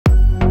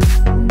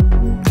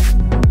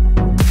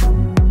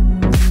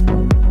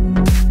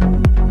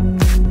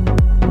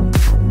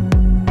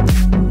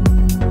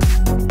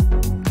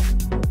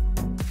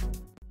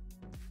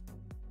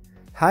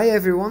Hi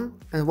everyone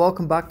and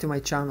welcome back to my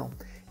channel.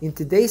 In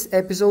today's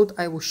episode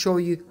I will show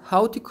you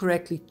how to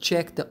correctly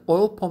check the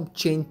oil pump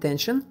chain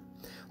tension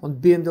on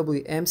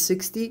BMW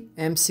M60,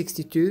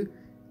 M62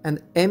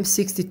 and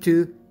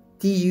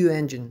M62TU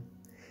engine.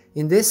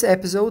 In this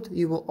episode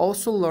you will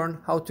also learn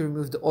how to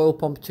remove the oil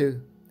pump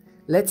too.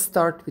 Let's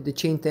start with the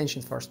chain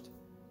tension first.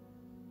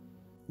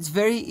 It's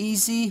very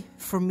easy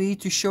for me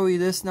to show you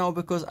this now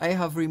because I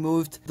have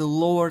removed the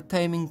lower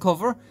timing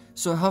cover,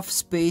 so I have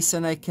space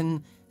and I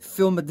can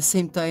film at the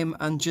same time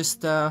and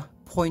just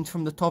point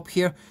from the top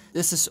here.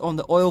 This is on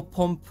the oil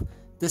pump.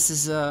 This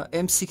is a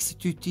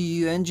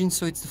M62TU engine,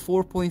 so it's the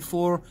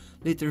 4.4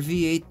 liter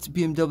V8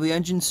 BMW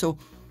engine, so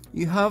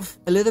you have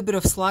a little bit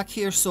of slack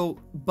here. So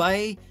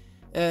by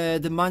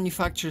the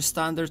manufacturer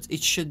standards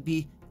it should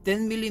be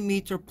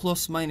 10mm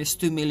plus minus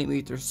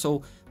 2mm,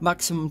 so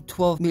maximum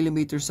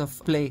 12mm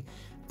of play.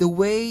 The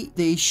way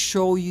they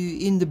show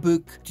you in the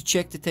book to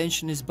check the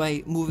tension is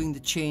by moving the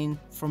chain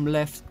from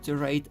left to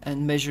right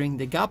and measuring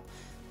the gap.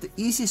 The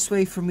easiest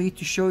way for me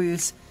to show you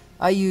is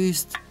I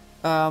used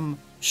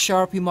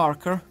Sharpie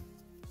marker,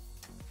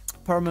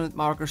 permanent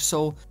marker.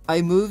 So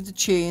I moved the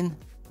chain,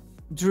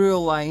 drew a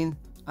line,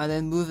 and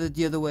then moved it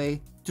the other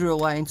way, drew a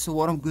line. So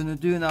what I'm going to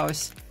do now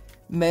is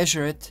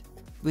measure it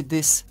with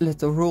this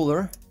little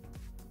ruler,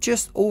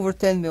 just over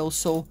 10 mil.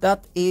 So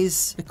that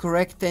is the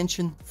correct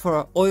tension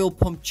for an oil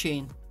pump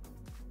chain.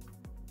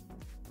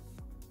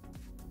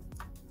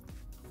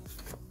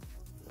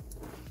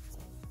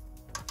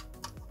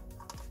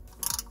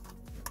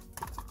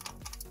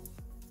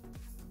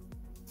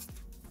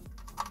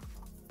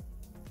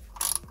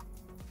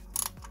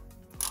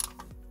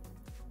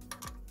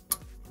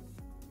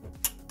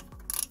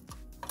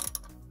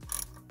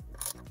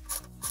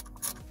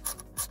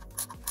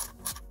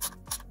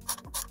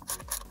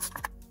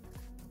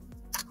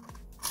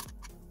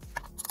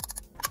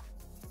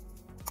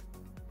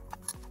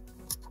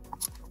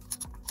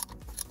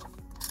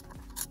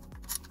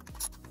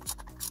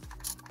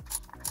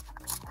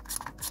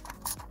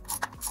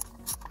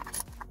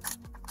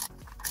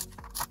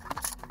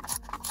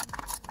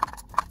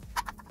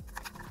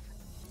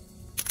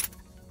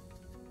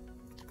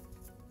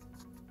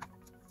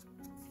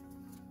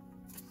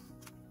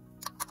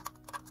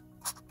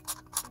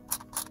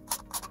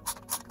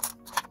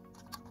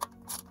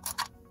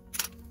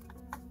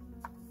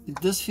 It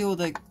does feel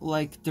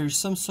like there's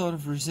some sort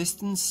of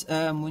resistance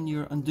when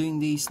you're undoing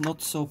these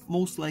nuts, so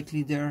most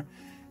likely they're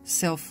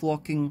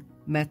self-locking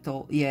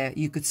metal. Yeah,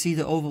 you could see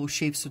the oval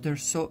shape, so they're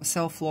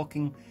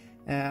self-locking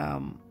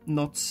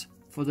nuts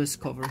for this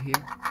cover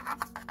here.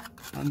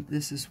 And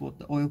this is what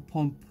the oil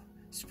pump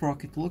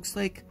sprocket looks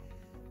like.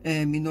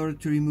 In order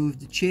to remove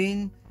the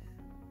chain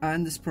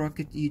and the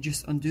sprocket, you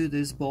just undo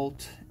this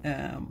bolt,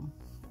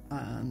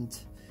 and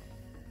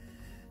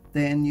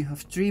then you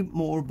have 3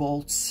 more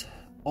bolts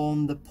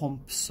on the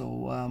pump,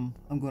 so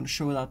I'm going to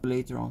show that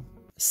later on.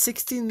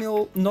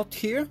 16mm nut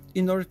here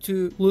in order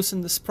to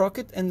loosen the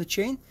sprocket and the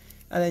chain,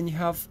 and then you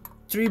have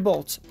 3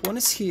 bolts. One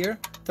is here,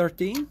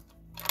 13.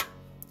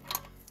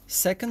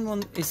 Second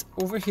one is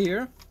over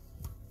here,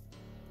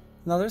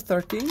 another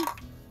 13.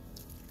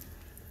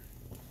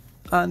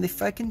 And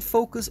if I can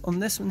focus on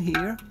this one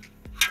here,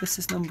 this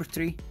is number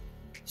 3.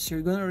 So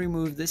you're going to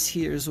remove this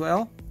here as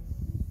well,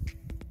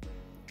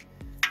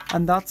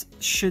 and that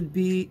should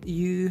be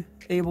you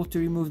able to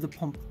remove the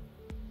pump.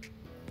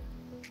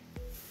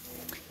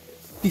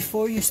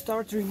 Before you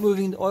start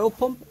removing the oil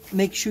pump,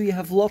 make sure you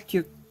have locked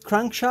your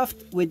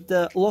crankshaft with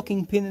the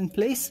locking pin in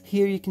place.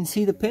 Here you can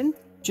see the pin.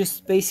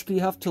 Just basically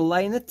have to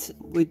line it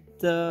with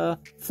the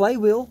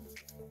flywheel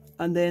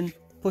and then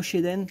push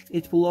it in.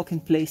 It will lock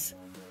in place.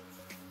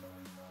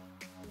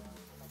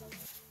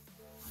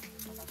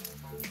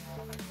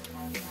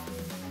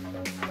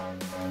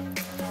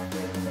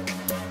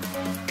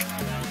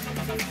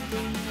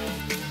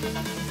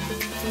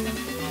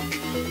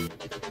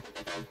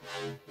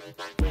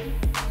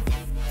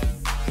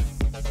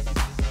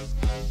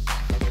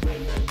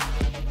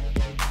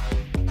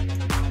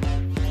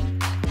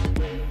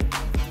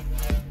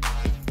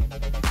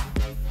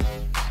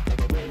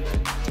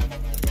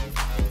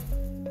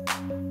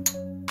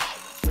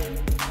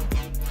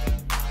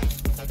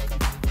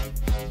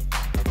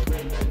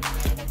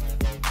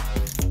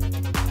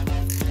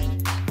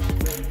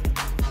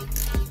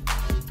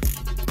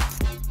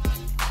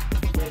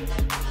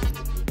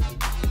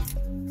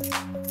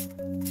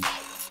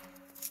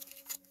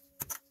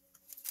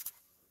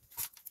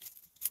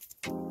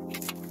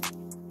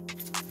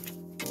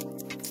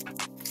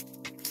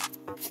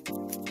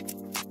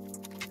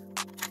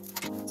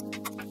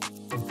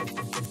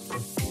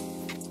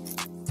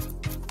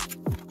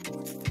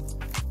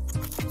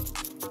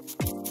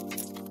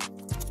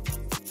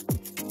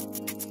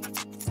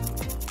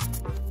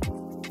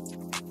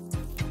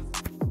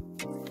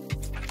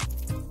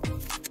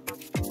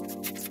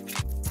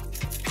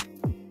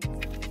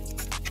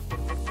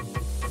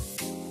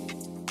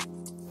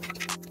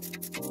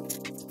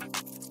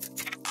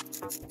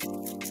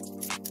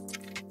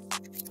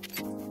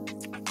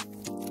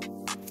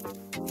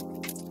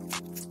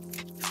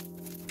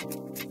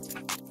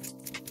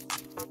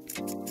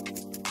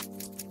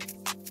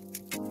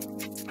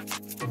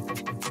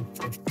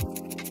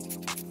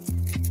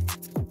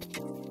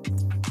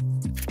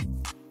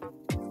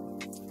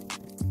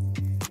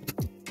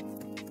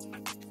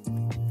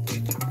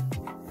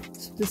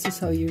 this is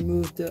how you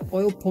remove the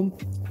oil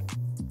pump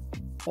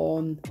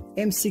on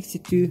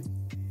M62TU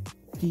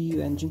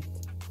engine.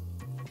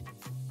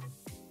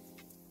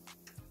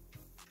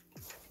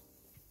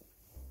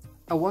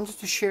 I wanted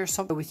to share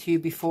something with you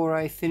before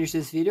I finish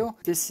this video.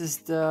 This is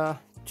the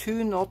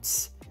two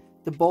nuts,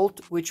 the bolt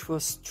which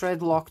was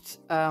thread locked.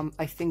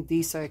 I think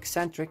these are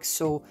eccentric,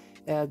 so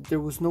there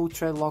was no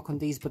thread lock on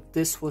these, but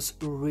this was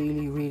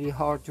really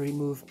hard to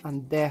remove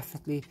and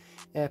definitely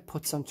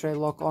put some thread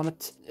lock on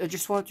it. I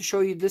just wanted to show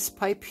you this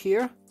pipe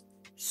here,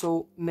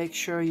 so make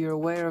sure you're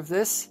aware of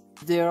this.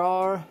 There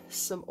are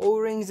some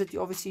O-rings that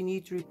you obviously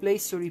need to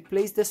replace, so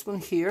replace this one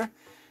here.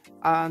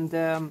 And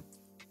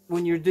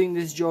when you're doing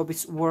this job,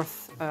 it's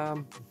worth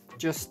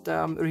just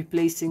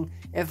replacing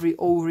every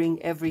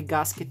O-ring, every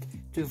gasket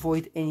to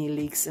avoid any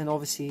leaks and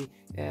obviously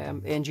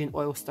engine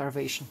oil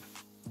starvation.